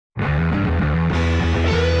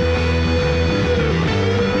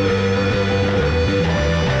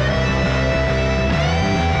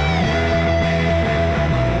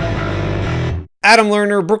Adam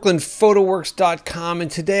Lerner, BrooklynPhotoworks.com,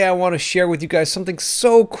 and today I want to share with you guys something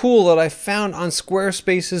so cool that I found on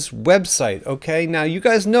Squarespace's website. Okay, now you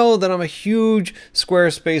guys know that I'm a huge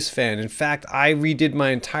Squarespace fan. In fact, I redid my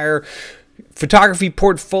entire photography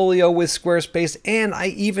portfolio with Squarespace, and I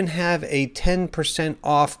even have a 10%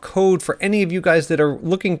 off code for any of you guys that are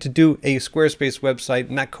looking to do a Squarespace website,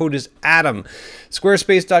 and that code is Adam.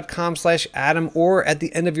 Squarespace.com/Adam, or at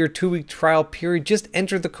the end of your 2-week trial period, just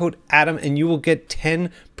enter the code Adam and you will get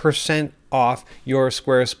 10% off your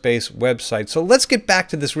Squarespace website. So let's get back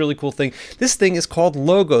to this really cool thing. This thing is called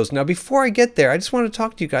logos. Now, before I get there, I just want to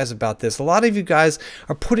talk to you guys about this. A lot of you guys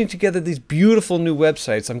are putting together these beautiful new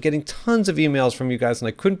websites. I'm getting tons of emails from you guys, and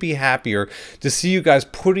I couldn't be happier to see you guys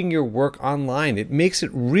putting your work online. It makes it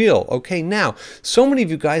real. Okay, now, so many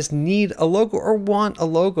of you guys need a logo or want a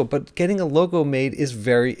logo, but getting a logo made is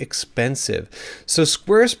very expensive. So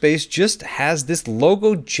Squarespace just has this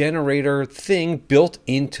logo generator thing built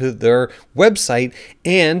into their website,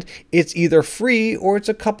 and it's either free or it's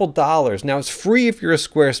a couple dollars. Now, it's free if you're a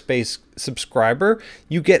Squarespace subscriber.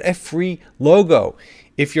 You get a free logo.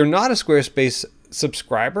 If you're not a Squarespace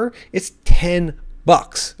subscriber, it's 10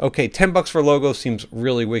 bucks. Okay, 10 bucks for a logo seems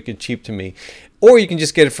really wicked cheap to me. Or you can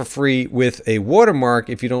just get it for free with a watermark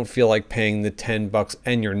if you don't feel like paying the 10 bucks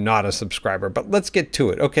and you're not a subscriber. But let's get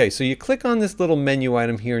to it. Okay, so you click on this little menu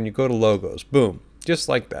item here and you go to logos. Boom. Just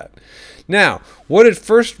like that. Now, what it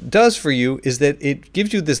first does for you is that it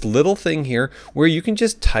gives you this little thing here where you can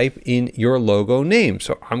just type in your logo name.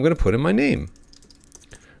 So I'm going to put in my name.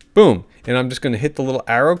 Boom. And I'm just going to hit the little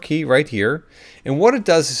arrow key right here. And what it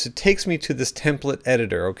does is it takes me to this template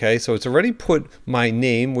editor. Okay, so it's already put my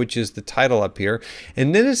name, which is the title up here.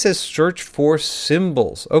 And then it says search for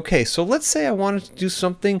symbols. Okay, so let's say I wanted to do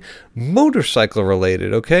something motorcycle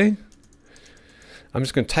related. Okay, I'm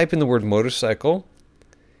just going to type in the word motorcycle.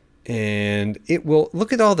 And it will,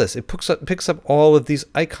 look at all this. It picks up all of these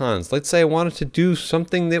icons. Let's say I wanted to do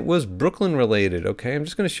something that was Brooklyn related. Okay, I'm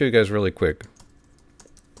just going to show you guys really quick.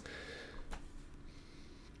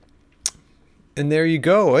 And there you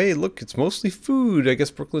go. Hey, look, it's mostly food. I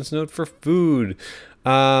guess Brooklyn's known for food.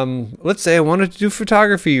 Let's say I wanted to do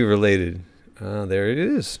photography related. There it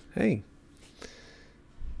is. Hey.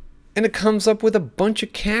 And it comes up with a bunch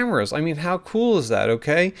of cameras. I mean, how cool is that?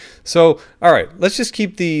 Okay, so all right, let's just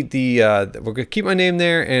keep we're gonna keep my name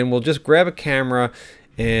there, and we'll just grab a camera,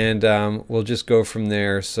 and we'll just go from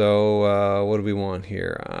there. So what do we want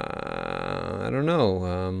here? I don't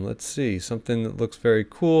know. Let's see, something that looks very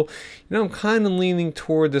cool. You know, I'm kind of leaning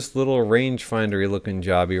toward this little rangefinder looking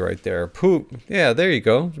jobby right there. Poop. Yeah, there you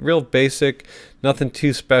go. Real basic. Nothing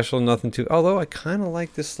too special, nothing too, although I kind of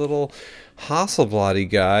like this little Hasselblad-y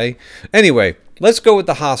guy. Anyway, let's go with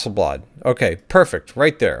the Hasselblad. Okay, perfect,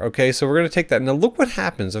 right there. Okay, so we're going to take that. Now look what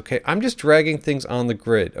happens, okay? I'm just dragging things on the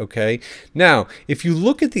grid, okay? Now, if you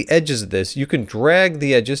look at the edges of this, you can drag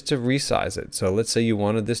the edges to resize it. So let's say you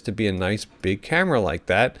wanted this to be a nice big camera like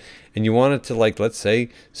that, and you want it to, like, let's say,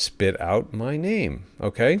 spit out my name,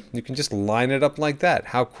 okay? You can just line it up like that.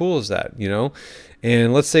 How cool is that, you know?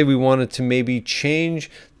 And let's say we wanted to maybe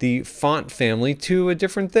change the font family to a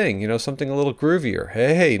different thing, you know, something a little groovier.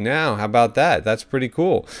 Hey, now, how about that? That's pretty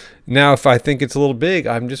cool. Now, if I think it's a little big,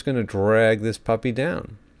 I'm just going to drag this puppy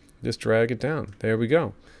down. Just drag it down. There we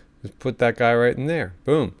go. Just put that guy right in there.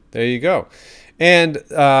 Boom. There you go. And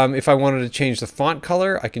if I wanted to change the font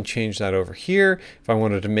color, I can change that over here. If I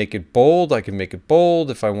wanted to make it bold, I can make it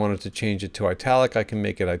bold. If I wanted to change it to italic, I can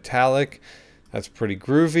make it italic. That's pretty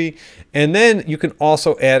groovy. And then you can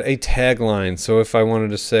also add a tagline. So if I wanted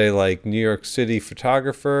to say like New York City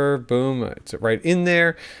photographer, boom, it's right in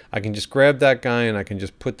there. I can just grab that guy and I can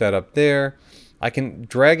just put that up there. I can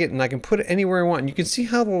drag it and I can put it anywhere I want. And you can see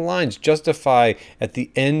how the lines justify at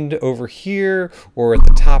the end over here or at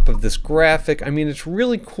the top of this graphic. I mean, it's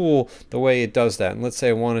really cool the way it does that. And let's say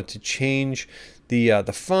I wanted to change the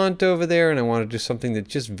font over there and I want to do something that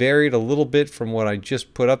just varied a little bit from what I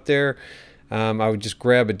just put up there. I would just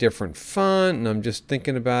grab a different font, and I'm just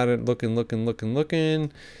thinking about it,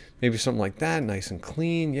 looking. Maybe something like that, nice and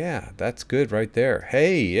clean. Yeah, that's good right there.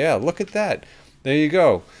 Hey, yeah, look at that. There you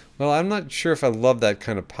go. Well, I'm not sure if I love that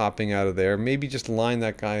kind of popping out of there. Maybe just line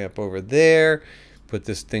that guy up over there, put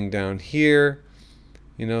this thing down here,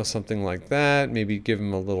 you know, something like that. Maybe give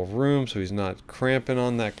him a little room so he's not cramping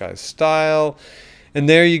on that guy's style. And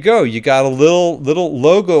there you go. You got a little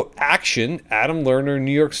logo action. Adam Lerner,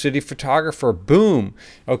 New York City photographer. Boom.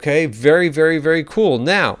 Okay. Very, very, very cool.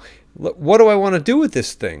 Now, what do I want to do with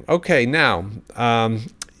this thing? Okay. Now,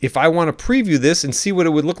 if I want to preview this and see what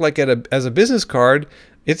it would look like as a business card,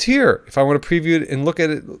 It's here. If I want to preview it and look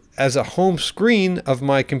at it as a home screen of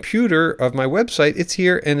my computer, of my website, it's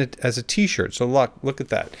here and it as a t-shirt. So look at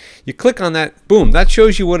that. You click on that, boom, that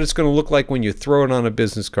shows you what it's going to look like when you throw it on a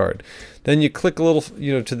business card. Then you click a little,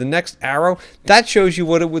 to the next arrow. That shows you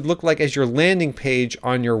what it would look like as your landing page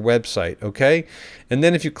on your website, okay? And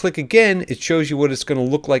then if you click again, it shows you what it's going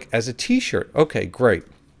to look like as a t-shirt. Okay, great.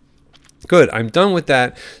 Good, I'm done with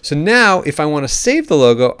that. So now if I want to save the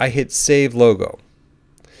logo, I hit Save Logo.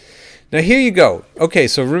 Now here you go. Okay,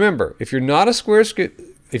 so remember, if you're not a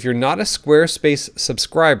Squarespace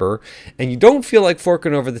subscriber and you don't feel like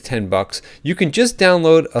forking over the $10, you can just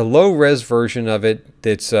download a low-res version of it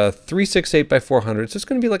that's 368 by 400. So it's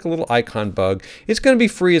going to be like a little icon bug. It's going to be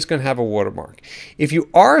free. It's going to have a watermark. If you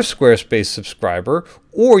are a Squarespace subscriber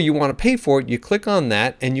or you want to pay for it, you click on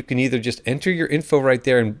that and you can either just enter your info right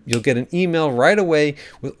there and you'll get an email right away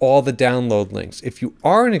with all the download links. If you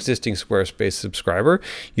are an existing Squarespace subscriber,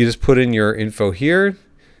 you just put in your info here,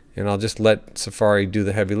 and I'll just let Safari do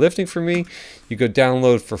the heavy lifting for me. You go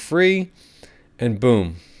download for free, and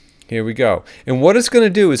boom, here we go. And what it's going to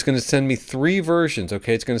do is going to send me 3 versions,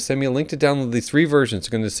 okay? It's going to send me a link to download these 3 versions. It's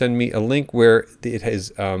going to send me a link where it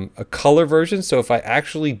has a color version. So if I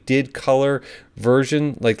actually did color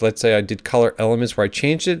version, like let's say I did color elements where I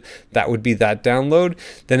changed it, that would be that download.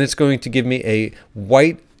 Then it's going to give me a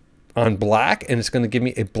white on black, and it's going to give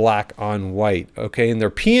me a black on white, okay? And they're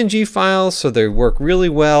PNG files, so they work really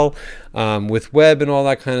well with web and all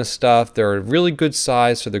that kind of stuff. They're a really good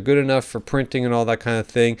size, so they're good enough for printing and all that kind of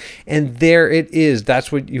thing. And there it is.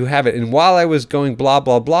 That's what you have it. And while I was going blah,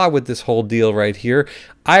 blah, blah with this whole deal right here,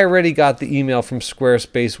 I already got the email from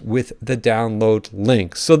Squarespace with the download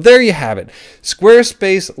link. So there you have it.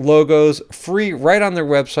 Squarespace logos, free right on their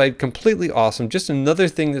website, completely awesome. Just another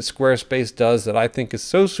thing that Squarespace does that I think is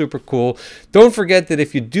so super cool. Don't forget that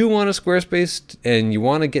if you do want a Squarespace and you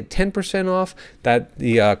want to get 10% off, that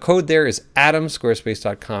the code there is Adam,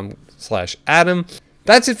 squarespace.com/Adam.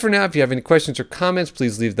 That's it for now. If you have any questions or comments,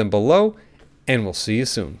 please leave them below, and we'll see you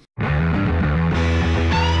soon.